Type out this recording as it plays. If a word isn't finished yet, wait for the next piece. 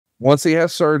once he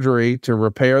has surgery to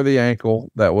repair the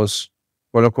ankle that was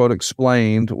quote unquote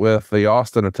explained with the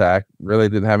Austin attack, really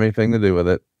didn't have anything to do with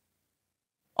it.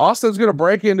 Austin's going to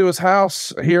break into his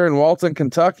house here in Walton,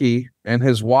 Kentucky, and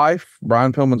his wife,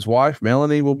 Brian Pillman's wife,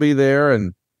 Melanie, will be there,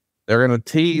 and they're going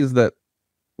to tease that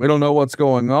we don't know what's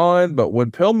going on, but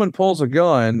when Pillman pulls a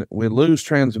gun, we lose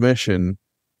transmission.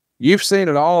 You've seen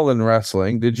it all in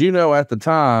wrestling. Did you know at the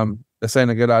time this ain't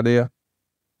a good idea?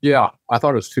 Yeah, I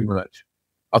thought it was too much.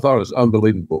 I thought it was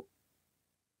unbelievable.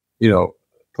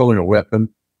 Pulling a weapon,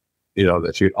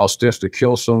 that you ostensibly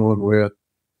kill someone with.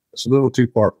 It's a little too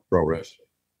far for pro wrestling,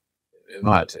 in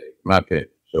my opinion.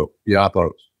 So, yeah, I thought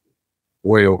it was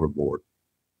way overboard.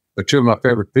 But two of my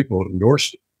favorite people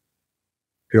endorsed it,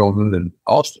 Pillman and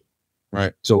Austin.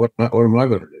 Right. So what am I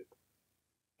going to do?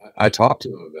 I talked to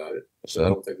them about it. I said, I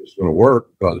don't think it's going to work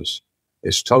because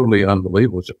it's totally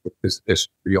unbelievable. It's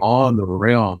beyond the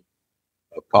realm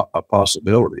of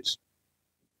possibilities.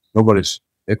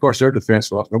 Of course, their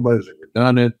defense lost. Nobody's ever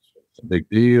done it. It's a big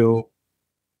deal.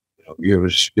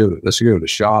 Let's give it a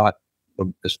shot.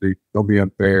 Don't be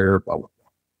unfair. Blah, blah, blah.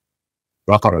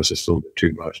 But I thought it was just a little bit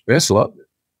too much. Vince loved it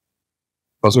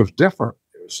because it was different.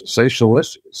 It was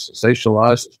sensationalistic. It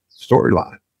sensationalized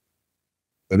storyline.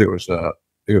 But it was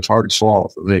hard to swallow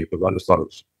for me because I just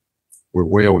thought we're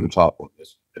way over the top on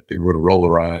this. If they were to roll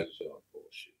their eyes,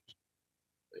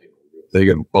 they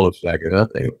get bullets back it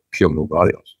up, they don't kill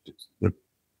nobody else.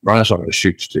 Brian's not going to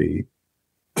shoot Steve.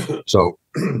 So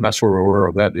that's where we were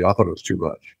with that deal. I thought it was too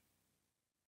much.